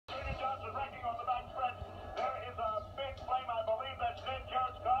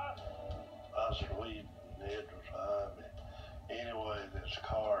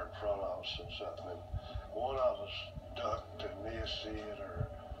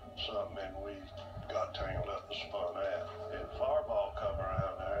something and we got tangled up and spun out. And Fireball come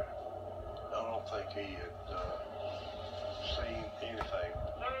around there. I don't think he had seen anything.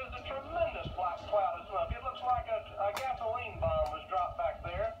 There is a tremendous black cloud of smoke. It looks like a gasoline bomb was dropped back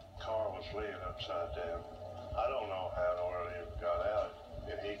there. Car was laying upside down. I don't know how in the world he got out.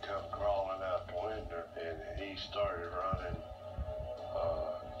 And he come crawling out the window and he started running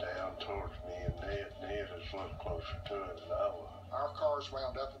down towards me, and Ned is a little closer to it than I was. Our cars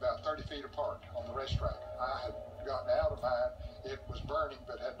wound up about 30 feet apart on the racetrack. I had gotten out of mine. It was burning,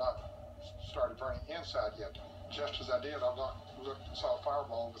 but had not started burning inside yet. Just as I did, I looked and saw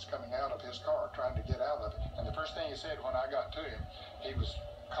Fireball was coming out of his car, trying to get out of it. And the first thing he said when I got to him, he was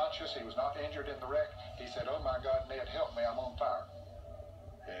conscious, he was not injured in the wreck. He said, "Oh my God, Ned, help me, I'm on fire."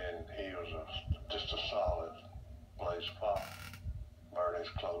 And he was just a solid blaze of fire. Burned his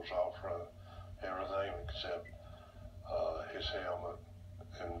clothes off, everything except his helmet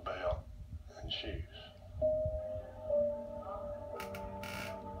and belt and shoes.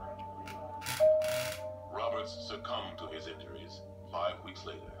 Roberts succumbed to his injuries 5 weeks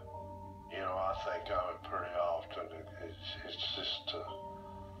later. You know, I think of it pretty often. It's just the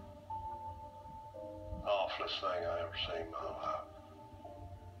awfulest thing I ever seen in my life.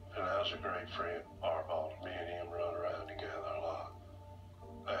 And I was a great friend, Fireball. Me and him run around together a lot.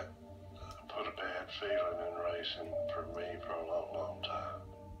 That put a bad feeling in racing for me for a long, long time.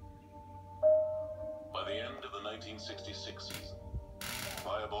 By the end of the 1966 season,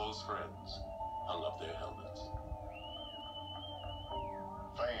 Fireball's friends hung up their helmets.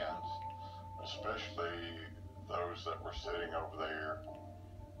 Fans, especially those that were sitting over there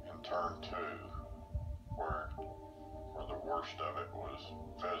in turn 2, where the worst of it was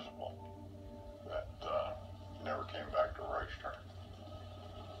felt